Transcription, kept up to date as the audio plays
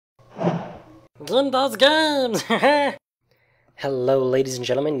Gindo's Games! Hello ladies and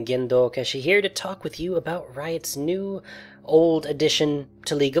gentlemen, Gendo Keshi here to talk with you about Riot's new old addition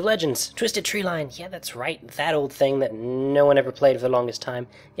to League of Legends, Twisted Treeline. Yeah, that's right, that old thing that no one ever played for the longest time.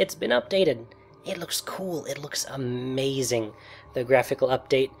 It's been updated. It looks cool, it looks amazing. The graphical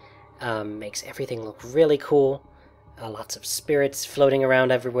update makes everything look really cool. Lots of spirits floating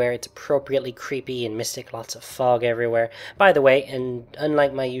around everywhere. It's appropriately creepy and mystic. Lots of fog everywhere. By the way, and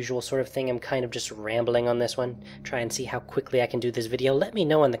unlike my usual sort of thing, I'm kind of just rambling on this one. Try and see how quickly I can do this video. Let me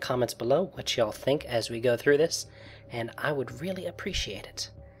know in the comments below what y'all think as we go through this, and I would really appreciate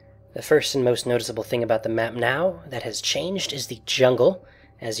it. The first and most noticeable thing about the map now that has changed is the jungle.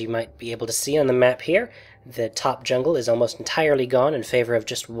 As you might be able to see on the map here, the top jungle is almost entirely gone in favor of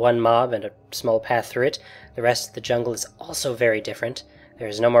just one mob and a small path through it. The rest of the jungle is also very different. There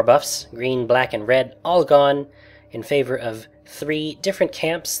is no more buffs, green, black, and red, all gone, in favor of 3 different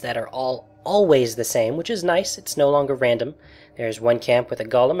camps that are all always the same, which is nice. It's no longer random. There's one camp with a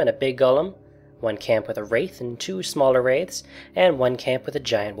golem and a big golem, one camp with a wraith and 2 smaller wraiths, and one camp with a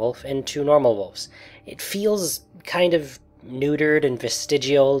giant wolf and 2 normal wolves. It feels kind of neutered and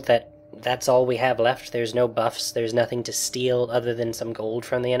vestigial that's all we have left. There's no buffs, there's nothing to steal other than some gold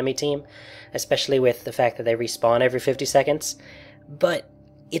from the enemy team, especially with the fact that they respawn every 50 seconds. But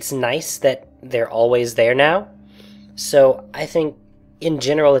it's nice that they're always there now, so I think in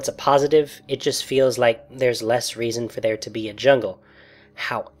general it's a positive. It just feels like there's less reason for there to be a jungle.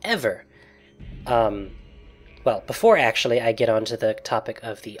 However, well, before actually I get onto the topic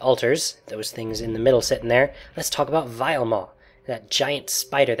of the altars, those things in the middle sitting there, let's talk about Vilemaw, that giant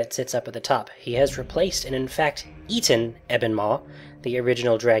spider that sits up at the top. He has replaced and in fact eaten Ebonmaw, the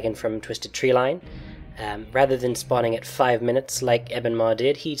original dragon from Twisted Treeline. Rather than spawning at 5 minutes like Ebonmaw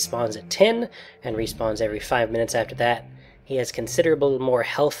did, he spawns at 10 and respawns every 5 minutes after that. He has considerable more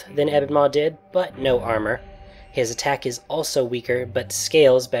health than Ebonmaw did, but no armor. His attack is also weaker, but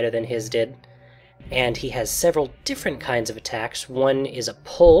scales better than his did. And he has several different kinds of attacks. One is a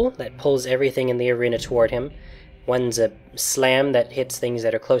pull that pulls everything in the arena toward him. One's a slam that hits things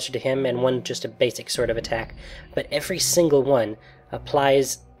that are closer to him, and one just a basic sort of attack. But every single one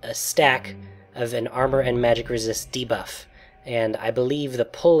applies a stack of an armor and magic resist debuff. And I believe the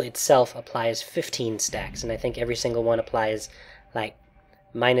pull itself applies 15 stacks, and I think every single one applies like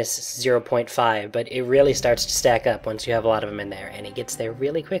minus 0.5, but it really starts to stack up once you have a lot of them in there, and he gets there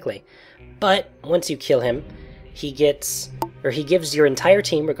really quickly. But once you kill him, he gives your entire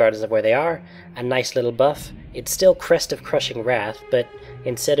team, regardless of where they are, a nice little buff. It's still Crest of Crushing Wrath, but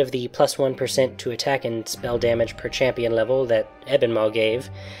instead of the plus 1% to attack and spell damage per champion level that Ebonmaw gave,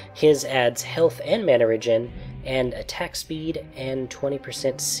 his adds health and mana regen, and attack speed, and 20%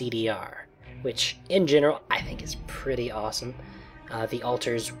 CDR, which in general I think is pretty awesome. The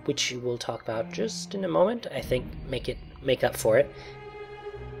altars, which you will talk about just in a moment, I think make up for it.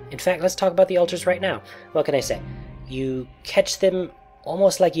 In fact, let's talk about the altars right now. What can I say? You catch them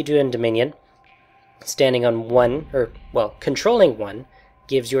almost like you do in Dominion. Standing on one, controlling one,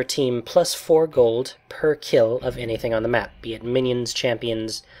 gives your team plus 4 gold per kill of anything on the map, be it minions,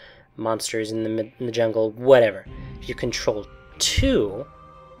 champions, monsters in the jungle, whatever. If you control 2,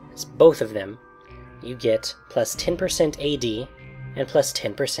 it's both of them, you get plus 10% AD and plus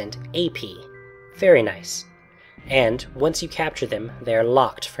 10% AP. Very nice. And once you capture them, they are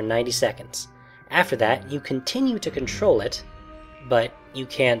locked for 90 seconds. After that, you continue to control it, but you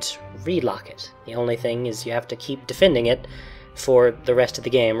can't relock it. The only thing is you have to keep defending it for the rest of the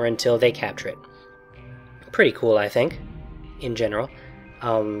game or until they capture it. Pretty cool, I think, in general.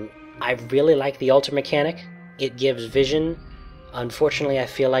 I really like the altar mechanic. It gives vision. Unfortunately, I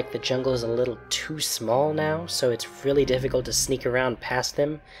feel like the jungle is a little too small now, so it's really difficult to sneak around past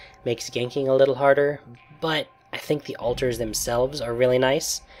them. Makes ganking a little harder, but I think the altars themselves are really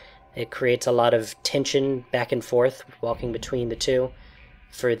nice. It creates a lot of tension back and forth, walking between the two,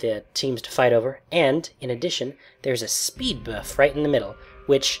 for the teams to fight over. And, in addition, there's a speed buff right in the middle,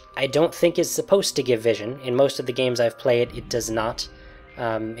 which I don't think is supposed to give vision. In most of the games I've played, it does not.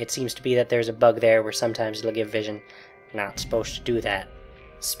 It seems to be that there's a bug there where sometimes it'll give vision. Not supposed to do that.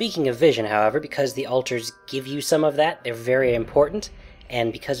 Speaking of vision, however, because the altars give you some of that, they're very important,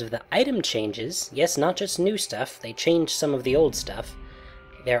 and because of the item changes, yes, not just new stuff, they changed some of the old stuff,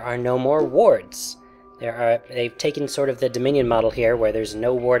 there are no more wards. They've taken sort of the Dominion model here, where there's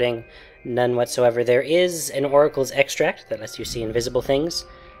no warding, none whatsoever. There is an Oracle's Extract that lets you see invisible things,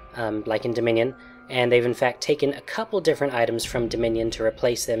 like in Dominion, and they've in fact taken a couple different items from Dominion to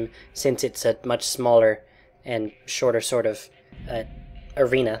replace them, since it's a much smaller and shorter sort of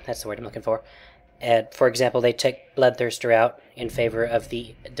arena, that's the word I'm looking for. For example, they take Bloodthirster out in favor of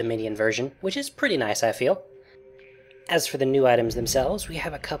the Dominion version, which is pretty nice, I feel. As for the new items themselves, we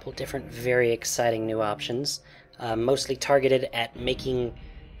have a couple different very exciting new options, mostly targeted at making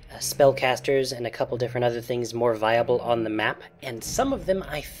spellcasters and a couple different other things more viable on the map, and some of them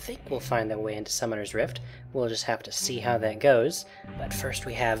I think will find their way into Summoner's Rift. We'll just have to see how that goes. But first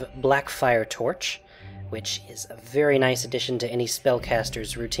we have Blackfire Torch, which is a very nice addition to any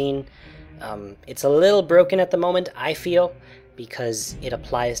spellcaster's routine. It's a little broken at the moment, I feel, because it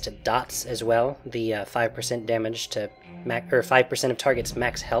applies to dots as well, the 5% damage to 5% of target's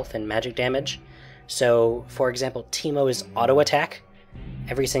max health and magic damage. So, for example, Teemo's auto attack,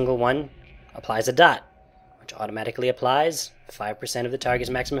 every single one applies a dot, which automatically applies 5% of the target's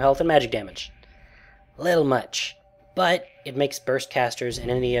maximum health and magic damage. Little much, but it makes burst casters and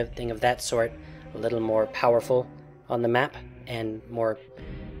anything of that sort a little more powerful on the map and more.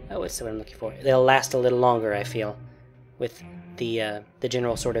 Oh, what's the word I'm looking for? They'll last a little longer, I feel, with the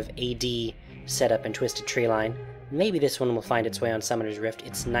general sort of AD setup in Twisted Treeline. Maybe this one will find its way on Summoner's Rift.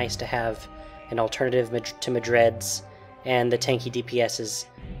 It's nice to have an alternative to Madred's, and the tanky DPS has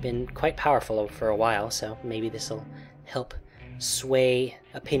been quite powerful for a while, so maybe this will help sway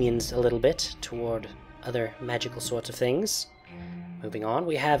opinions a little bit toward other magical sorts of things. Moving on,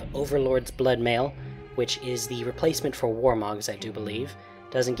 we have Overlord's Bloodmail, which is the replacement for Warmogs, I do believe.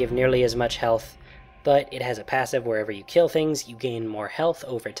 Doesn't give nearly as much health, but it has a passive wherever you kill things, you gain more health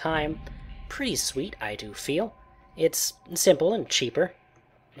over time. Pretty sweet, I do feel. It's simple and cheaper.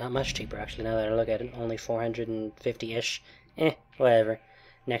 Not much cheaper, actually, now that I look at it. Only 450-ish. Whatever.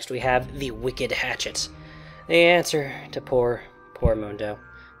 Next we have the Wicked Hatchet. The answer to poor Mundo.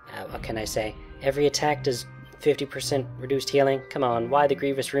 What can I say? Every attack does 50% reduced healing. Come on, why the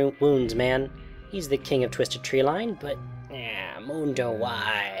grievous wounds, man? He's the king of Twisted Treeline, but Mundo,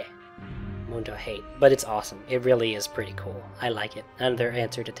 why? Mundo hate. But it's awesome. It really is pretty cool. I like it. Another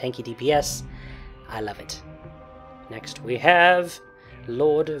answer to tanky DPS. I love it. Next we have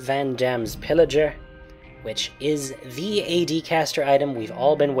Lord Van Dam's Pillager, which is the AD caster item we've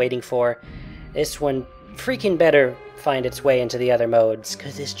all been waiting for. This one freaking better find its way into the other modes,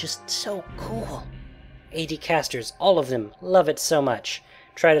 because it's just so cool. AD casters, all of them, love it so much.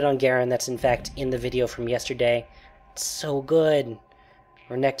 Tried it on Garen, that's in fact in the video from yesterday. It's so good.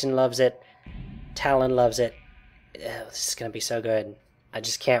 Renekton loves it. Talon loves it. This is going to be so good. I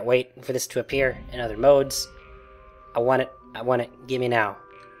just can't wait for this to appear in other modes. I want it. I want it. Give me now.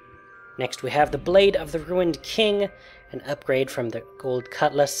 Next we have the Blade of the Ruined King, an upgrade from the Gold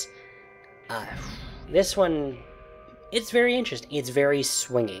Cutlass. This one, it's very interesting. It's very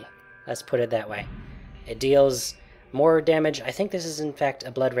swingy. Let's put it that way. It deals more damage. I think this is in fact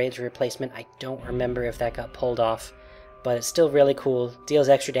a Blood Rage replacement. I don't remember if that got pulled off, but it's still really cool. Deals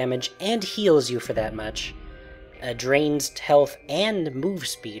extra damage and heals you for that much. Drains health and move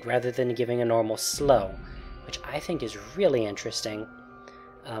speed rather than giving a normal slow, which I think is really interesting.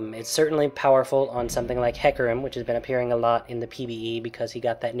 It's certainly powerful on something like Hecarim, which has been appearing a lot in the PvE because he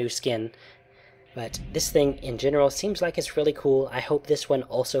got that new skin. But this thing, in general, seems like it's really cool. I hope this one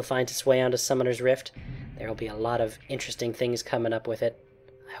also finds its way onto Summoner's Rift. There will be a lot of interesting things coming up with it.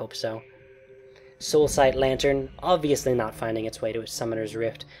 I hope so. Soulsight Lantern, obviously not finding its way to Summoner's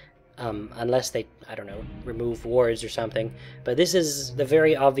Rift, unless they, I don't know, remove wards or something. But this is the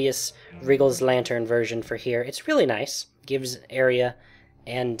very obvious Wriggle's Lantern version for here. It's really nice, gives area,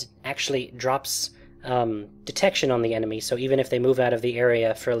 and actually drops detection on the enemy, so even if they move out of the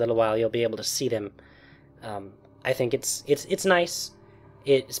area for a little while, you'll be able to see them. I think it's nice,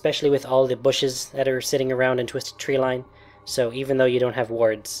 especially with all the bushes that are sitting around in Twisted Treeline, so even though you don't have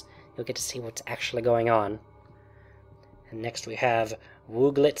wards, you'll get to see what's actually going on. And next we have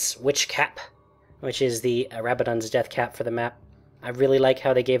Wooglit's Witch Cap, which is the Rabadon's death cap for the map. I really like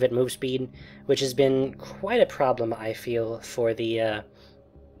how they gave it move speed, which has been quite a problem, I feel, for the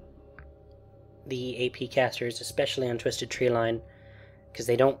AP casters, especially on Twisted Treeline, because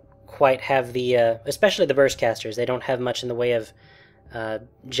they don't quite have the, especially the burst casters, they don't have much in the way of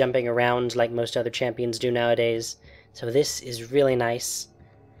jumping around like most other champions do nowadays. So this is really nice.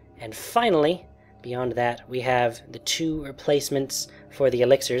 And finally, beyond that, we have the two replacements for the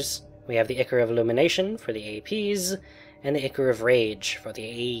elixirs. We have the Ichor of Illumination for the APs, and the Ichor of Rage for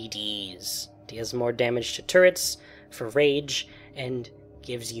the ADs. Deals more damage to turrets for Rage, and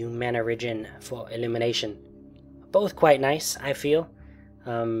gives you mana regen for Illumination. Both quite nice, I feel.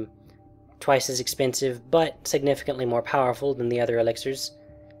 Twice as expensive, but significantly more powerful than the other elixirs.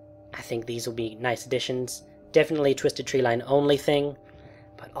 I think these will be nice additions. Definitely Twisted Treeline only thing,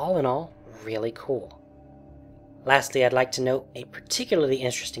 but all in all, really cool. Lastly, I'd like to note a particularly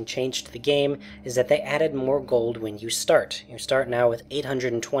interesting change to the game is that they added more gold when you start. You start now with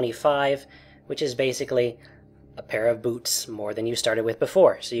 825, which is basically a pair of boots more than you started with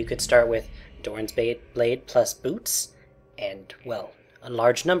before. So you could start with Doran's Blade plus boots, and, well, a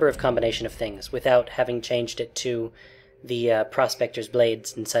large number of combination of things without having changed it to the Prospector's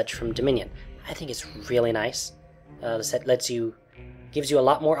Blades and such from Dominion. I think it's really nice. Gives you a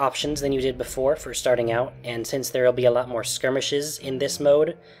lot more options than you did before for starting out, and since there will be a lot more skirmishes in this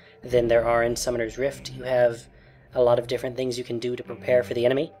mode than there are in Summoner's Rift, you have a lot of different things you can do to prepare for the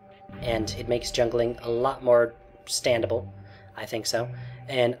enemy, and it makes jungling a lot more standable. I think so.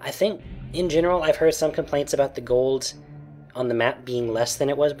 And I think, in general, I've heard some complaints about the gold on the map being less than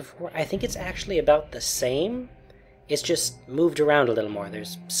it was before. I think it's actually about the same. It's just moved around a little more.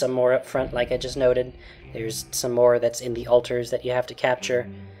 There's some more up front, like I just noted. There's some more that's in the altars that you have to capture.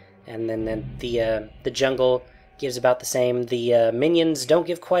 And then the jungle gives about the same. The minions don't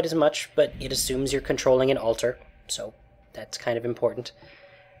give quite as much, but it assumes you're controlling an altar, so that's kind of important.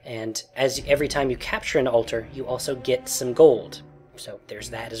 And every time you capture an altar, you also get some gold. So there's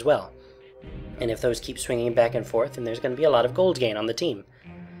that as well. And if those keep swinging back and forth, then there's going to be a lot of gold gain on the team.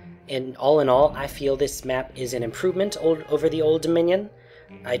 And all in all, I feel this map is an improvement over the old Dominion.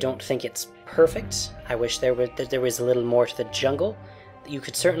 I don't think it's perfect. I wish there was a little more to the jungle. You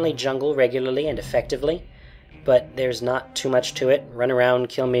could certainly jungle regularly and effectively, but there's not too much to it. Run around,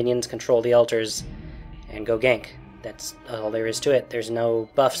 kill minions, control the altars, and go gank. That's all there is to it. There's no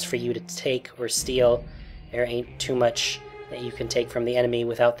buffs for you to take or steal. There ain't too much that you can take from the enemy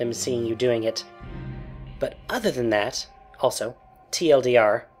without them seeing you doing it. But other than that, also,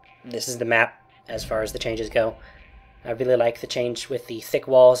 TLDR, this is the map as far as the changes go. I really like the change with the thick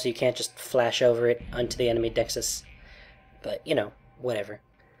walls so you can't just flash over it onto the enemy Nexus. But, you know, whatever.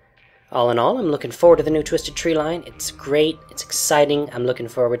 All in all, I'm looking forward to the new Twisted Treeline. It's great, it's exciting, I'm looking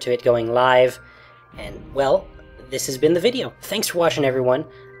forward to it going live. And, well, this has been the video. Thanks for watching, everyone.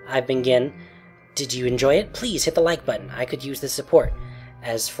 I've been Gin. Did you enjoy it? Please hit the like button. I could use the support.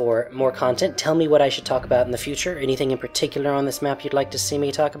 As for more content, tell me what I should talk about in the future. Anything in particular on this map you'd like to see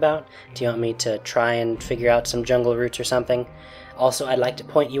me talk about? Do you want me to try and figure out some jungle routes or something? Also, I'd like to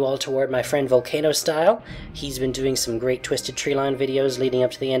point you all toward my friend Volcano Style. He's been doing some great Twisted Treeline videos leading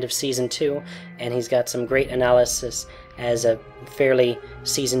up to the end of Season 2, and he's got some great analysis as a fairly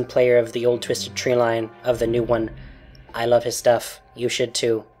seasoned player of the old Twisted Treeline, of the new one. I love his stuff. You should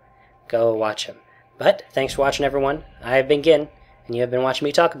too. Go watch him. But, thanks for watching, everyone. I've been Gin, and you have been watching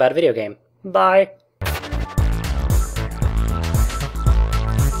me talk about a video game. Bye!